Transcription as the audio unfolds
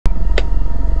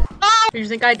Do you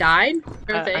think I died?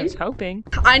 I was hoping.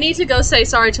 I need to go say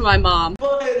sorry to my mom.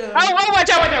 Oh, watch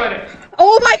out!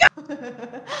 Oh my god!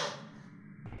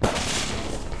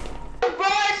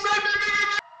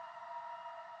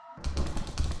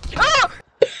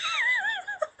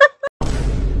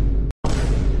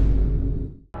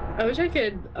 I wish I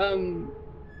could,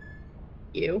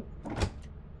 you.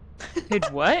 Did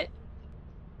what?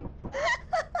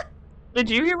 Did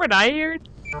you hear what I heard?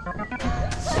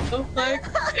 Oh fuck.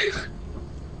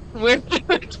 We're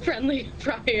Friendly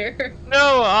fire.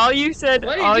 No, all you said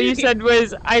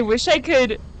was, I wish I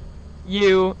could,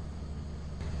 you.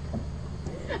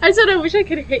 I said I wish I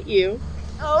could hit you.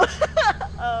 Oh.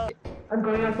 I'm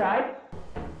going outside?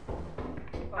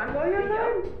 I'm going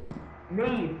outside?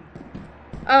 Leave.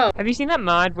 Oh. Have you seen that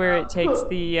mod where it takes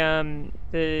the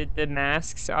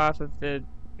masks off of the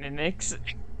mimics?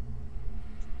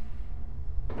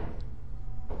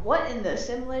 What in the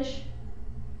Simlish?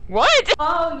 What?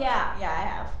 Oh yeah, I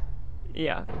have.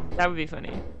 Yeah, that would be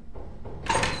funny.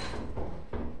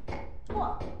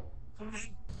 What?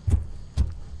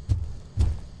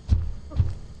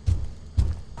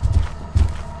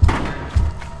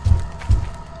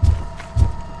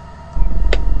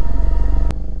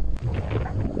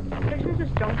 I should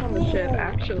just jump on the ship,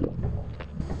 actually.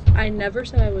 I never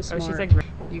said I was smart. Oh, she's like...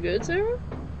 You good, Sarah?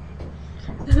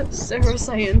 Sarah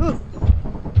saying...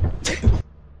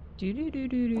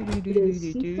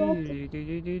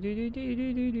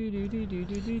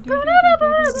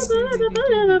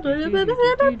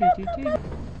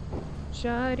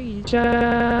 Shoddy.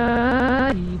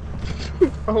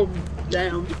 Oh,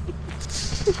 damn.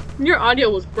 Your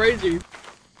audio was crazy.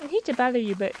 I hate to bother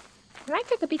you, but can I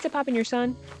cook a pizza pop in your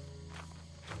son?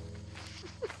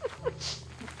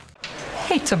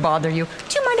 Hate to bother you.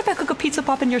 Do you mind if I cook a pizza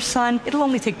pop in your son? It'll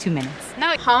only take 2 minutes.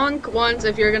 No, honk once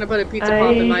if you're gonna put a pizza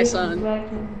pop in my son.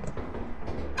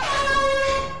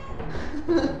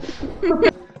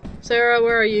 Sarah,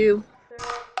 where are you?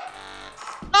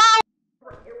 Oh!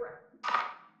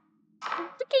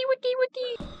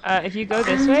 Wiki. If you go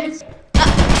this way...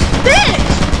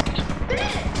 Bitch!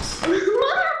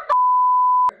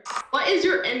 What is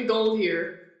your end goal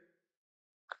here?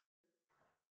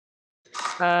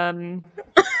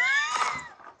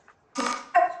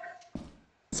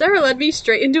 Sarah led me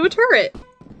straight into a turret.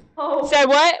 Oh. Say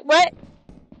what? What?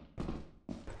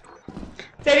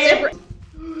 Say it again.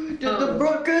 Did the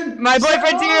broken? My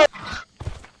boyfriend's here!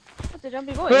 What's the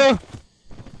jumpy boy? Oh.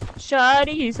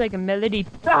 Shoddy, he's like a melody.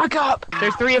 Back up!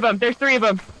 There's 3 of them. There's 3 of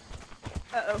them.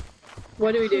 Uh-oh.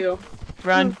 What do we do?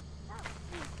 Run.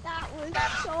 That was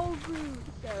so rude,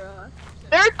 Sarah.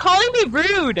 They're calling me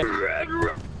rude!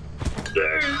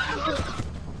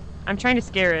 I'm trying to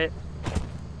scare it.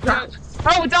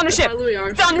 Oh, it's on the ship!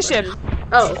 It's on the ship!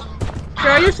 Oh.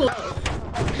 Sarah, you're sleep.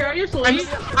 Sarah, you're sleep. Leave!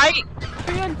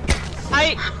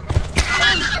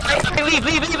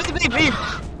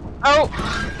 Oh!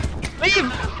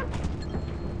 Leave!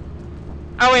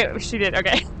 Oh wait, she did,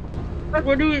 okay.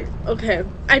 What do we- okay,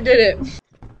 I did it.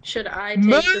 Should I take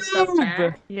the stuff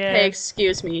back? Yeah. Hey,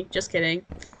 excuse me, just kidding.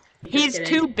 He's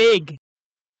too big.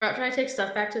 Should I take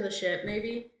stuff back to the ship,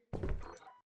 maybe?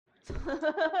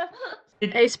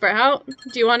 Hey, Sprout,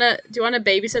 do you wanna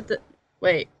babysit the-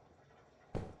 wait.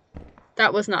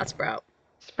 That was not Sprout.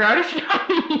 Sprout is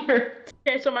not here.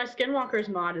 Okay, so my Skinwalker's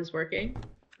mod is working.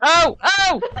 Oh!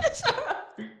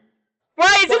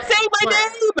 Why is it saying my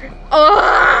name?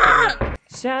 Oh!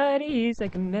 Shoddy's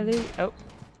like a melody. Oh.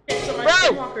 Okay, so my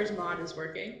Skinwalker's mod is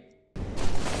working.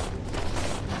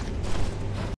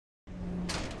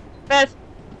 Beth!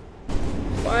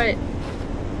 What?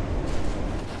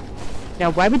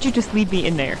 Now, why would you just leave me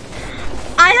in there?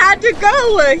 I had to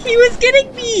go! He was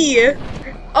getting me!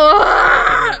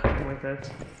 Oh!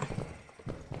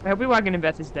 I hope we walk into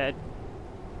Beth is dead.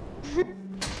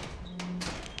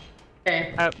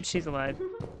 Okay. Oh, she's alive.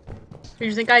 Did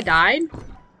you think I died?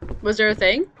 Was there a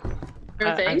thing?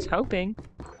 I was hoping.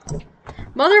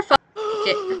 Motherfucker.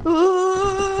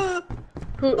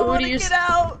 Who do you get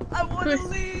out! I want to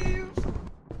leave!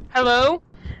 Hello?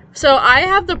 So I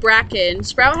have the Bracken,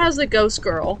 Sprout has the Ghost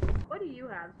Girl. What do you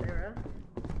have, Sarah?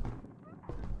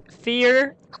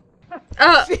 Fear.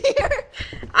 Fear!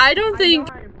 I don't think-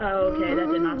 Oh, okay, that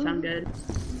did not sound good.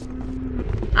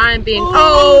 I'm being-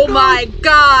 Oh, my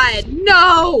god!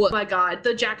 No! Oh my god,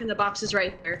 the Jack in the Box is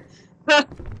right there.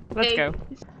 Let's go.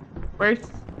 Where's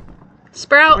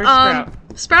Sprout, Where's Sprout?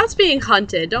 Sprout's being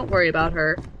hunted, don't worry about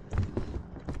her.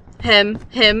 Him.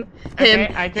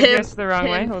 Okay, I took this the wrong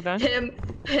way, hold on. Him.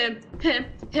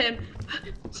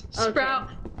 Sprout.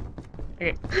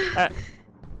 Okay,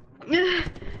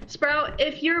 Sprout,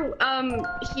 if you're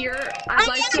here, I'd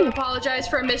like to apologize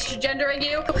for misgendering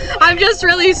you. I'm just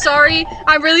really sorry.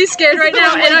 I'm really scared right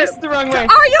now, and This is the wrong way.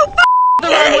 Are you The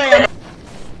wrong way.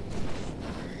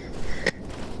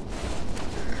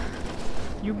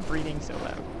 You breathing so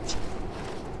loud.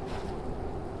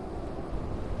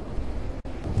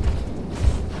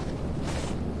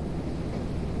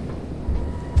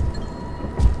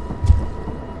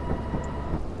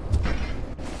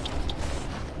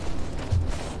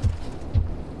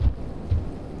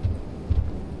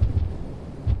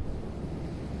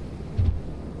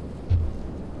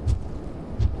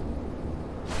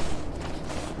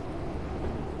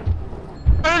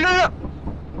 No.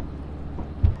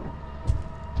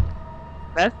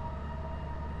 Beth?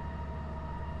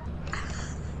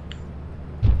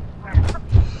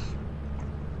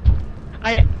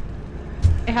 I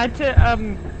had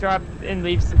to drop and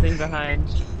leave something behind.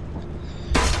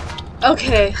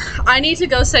 Okay, I need to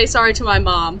go say sorry to my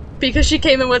mom because she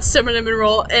came in with cinnamon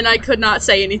roll and I could not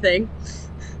say anything.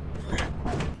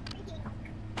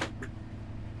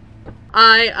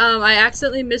 I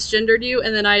accidentally misgendered you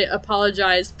and then I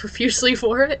apologized profusely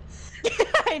for it.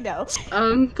 I know.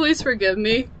 Please forgive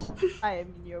me. I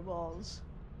am in your balls.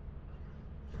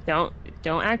 Don't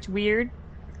act weird,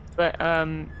 but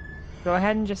go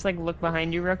ahead and just like look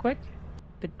behind you real quick.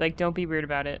 But like don't be weird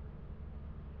about it.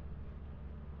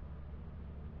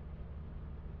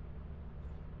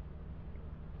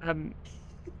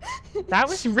 That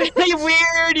was really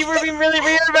weird. You were being really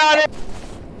weird about it.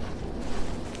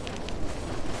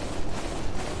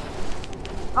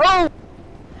 Oh!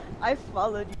 I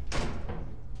followed you.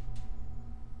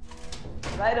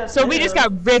 Right up So we just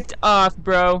got ripped off,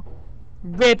 bro.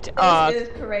 Ripped off. This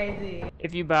is crazy.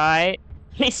 If you buy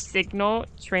a signal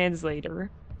translator,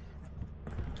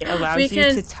 it allows you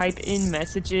to type in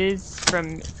messages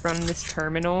from this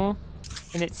terminal,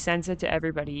 and it sends it to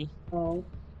everybody. Oh.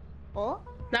 Oh?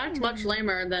 That's much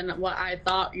lamer than what I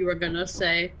thought you were gonna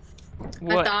say.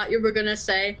 What? I thought you were gonna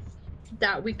say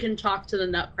that we can talk to the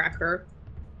Nutcracker.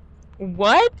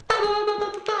 What?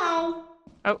 Oh.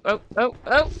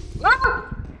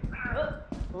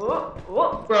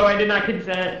 Bro, I did not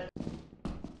consent.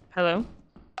 Hello?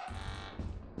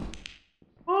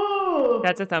 Oh!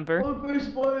 That's a thumper.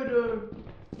 Spider!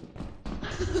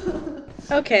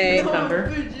 Okay.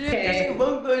 Thumper. Okay.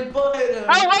 Oh,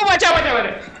 watch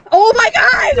out! Oh my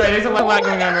god! Sorry, there's a lot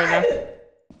going on right now.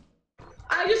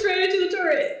 I just ran into the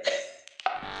turret.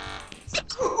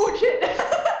 Oh shit!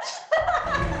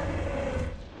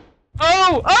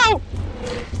 Oh!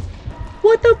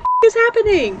 What the f is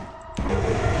happening?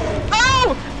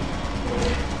 Oh!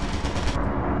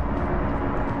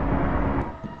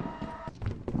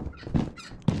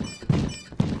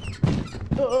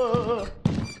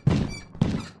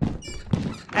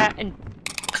 And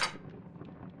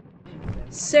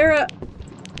Sarah,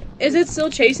 is it still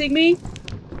chasing me?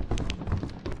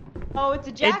 Oh, it's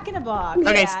a jack-in-a-box.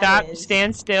 okay, Yeah, stop. it is.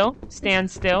 Stand still. Stand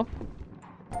still.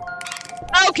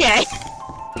 Okay.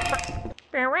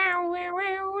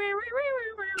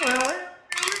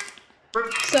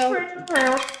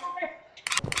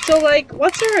 So like,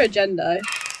 what's our agenda?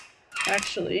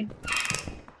 Actually.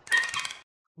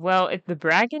 Well, if the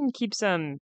Bracken keeps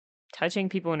touching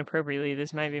people inappropriately,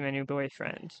 this might be my new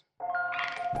boyfriend.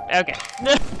 Okay.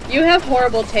 You have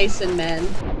horrible taste in men.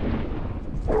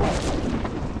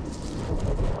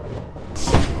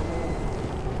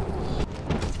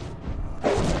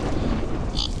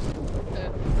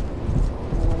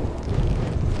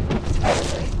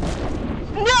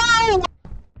 No!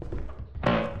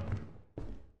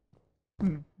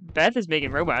 Beth is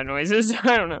making robot noises.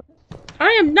 I don't know. I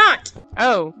am not!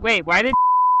 Oh, wait, why did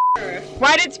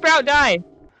Sprout die?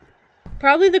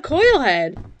 Probably the coil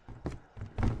head.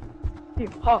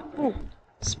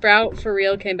 Sprout, for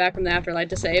real, came back from the afterlife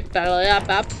to say,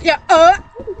 yeah,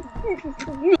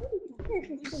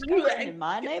 In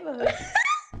my neighborhood.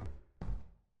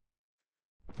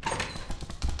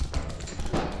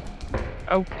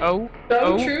 Oh.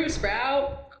 True,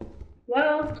 Sprout.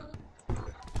 Well.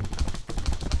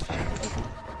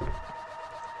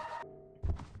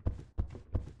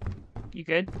 You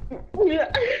good?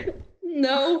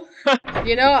 No.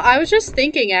 You know, I was just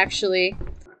thinking, actually.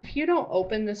 If you don't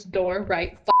open this door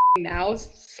right now,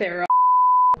 Sarah.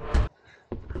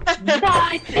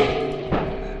 What?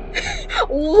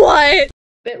 What?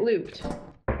 Bit looped.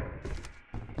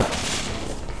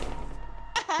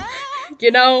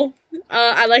 You know,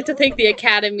 I like to think the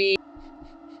Academy.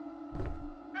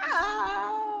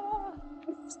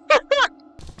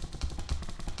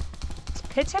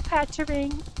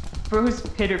 Pitter-pattering. Bro's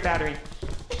pitter-pattering.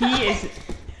 He is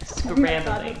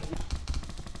scrambling.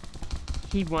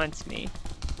 He wants me.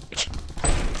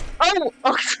 Oh!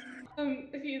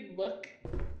 If you look.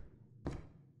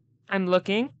 I'm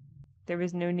looking. There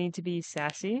was no need to be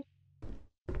sassy.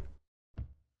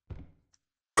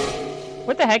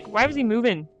 What the heck? Why was he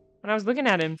moving when I was looking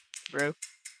at him, bro?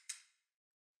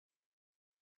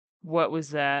 What was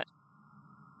that?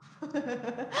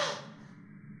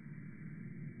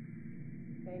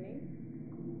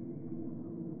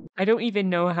 I don't even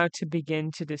know how to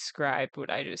begin to describe what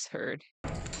I just heard.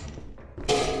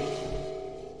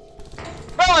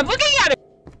 Bro, I'm looking at him!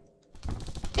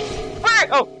 Where?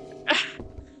 Oh!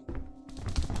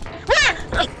 Where?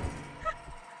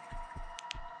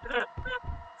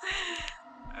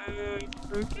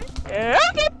 Okay.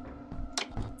 Okay.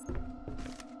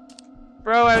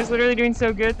 Bro, I was literally doing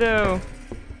so good though.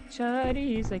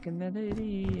 Chatty's like a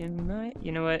melody in my.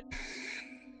 You know what?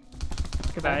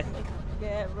 Goodbye.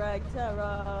 Get right,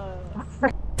 Tara.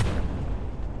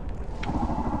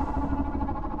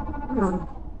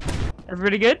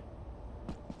 Everybody good?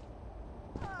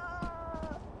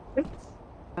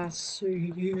 I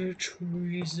see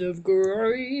trees of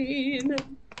green,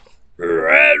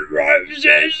 red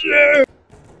roses.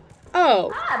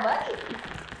 Oh. Hi, buddy.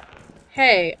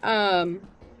 Hey,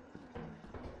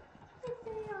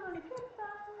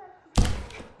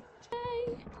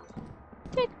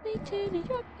 Take me to New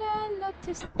York, I love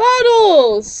to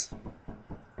bottles!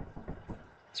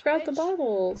 Sprout the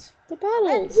bottles. The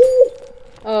bottles.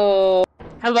 Oh.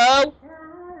 Hello?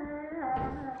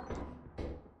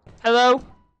 Hello?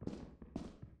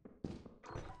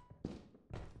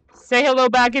 Say hello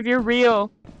back if you're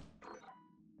real.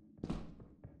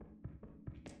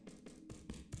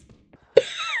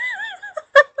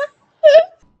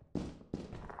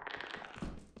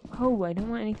 Oh, I don't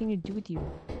want anything to do with you.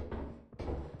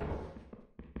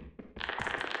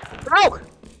 Bro!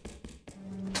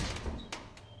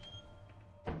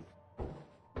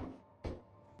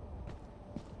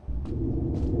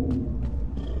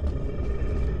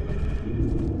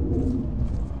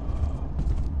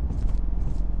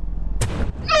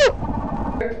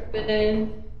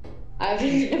 I've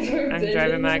never I'm been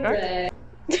driving my car. red.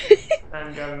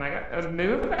 I'm driving my car.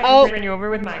 Move. Oh. I'm bringing you over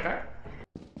with my car.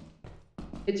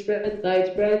 It's red, lights,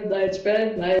 red, lights,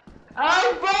 red, lights.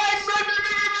 I'm fine!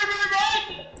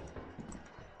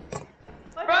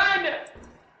 Run!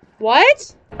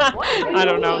 What? I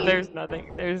don't know. There's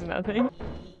nothing. There's nothing.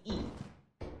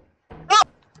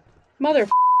 Mother.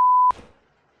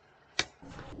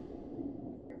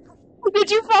 Did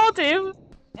you fall too?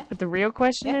 But the real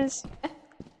question is,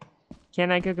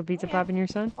 can I cook a pizza pop in your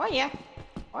son? Oh yeah.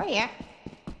 Oh yeah.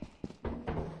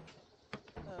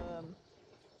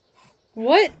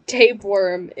 What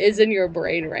tapeworm is in your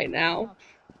brain right now?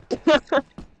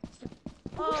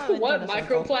 Oh, What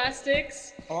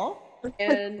microplastics Oh?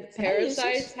 and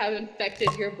parasites have infected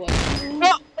your blood?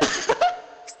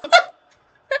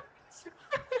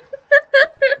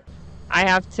 I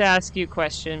have to ask you a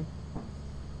question.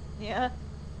 Yeah.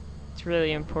 It's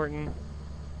really important.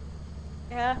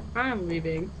 Yeah. I'm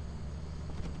leaving.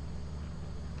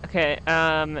 Okay,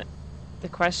 the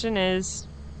question is...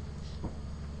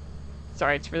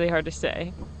 Sorry, it's really hard to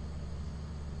say.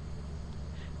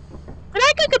 Can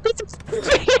I cook a pizza?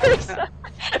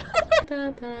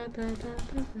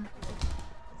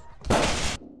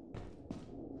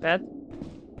 Beth?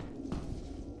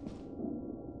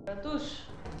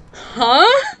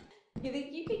 Huh? You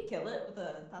think you could kill it with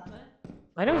a tatame?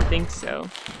 I don't think so.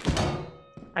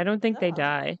 I don't think they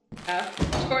die.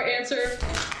 Short answer,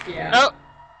 yeah. Oh!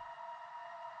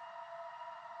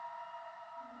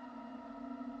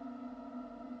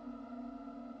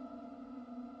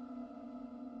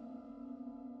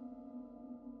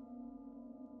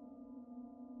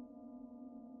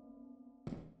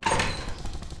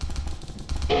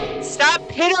 Stop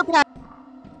pitter-pat!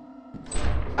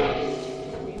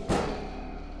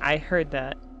 I heard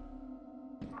that.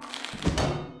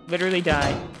 Literally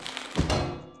die.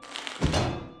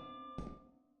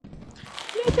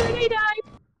 Literally die!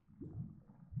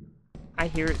 I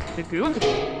hear the goop.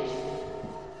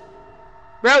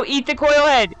 Bro, eat the coil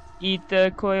head! Eat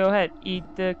the coil head. Eat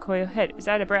the coil head. Is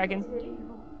that a bragging?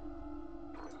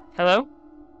 Hello?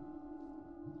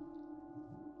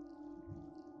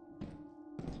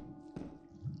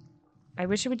 I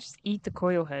wish it would just eat the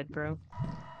coil head, bro.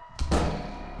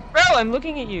 Bro, I'm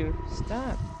looking at you.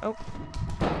 Stop. Oh.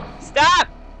 Stop!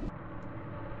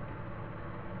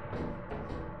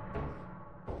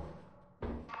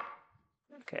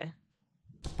 Okay.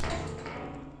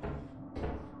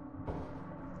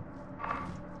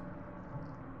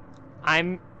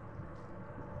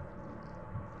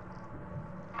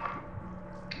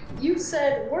 You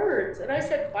said words, and I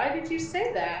said, why did you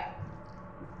say that?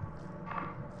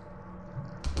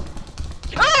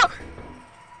 Ah!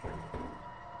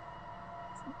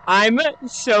 I'm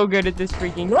so good at this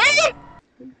freaking.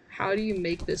 How do you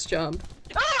make this jump?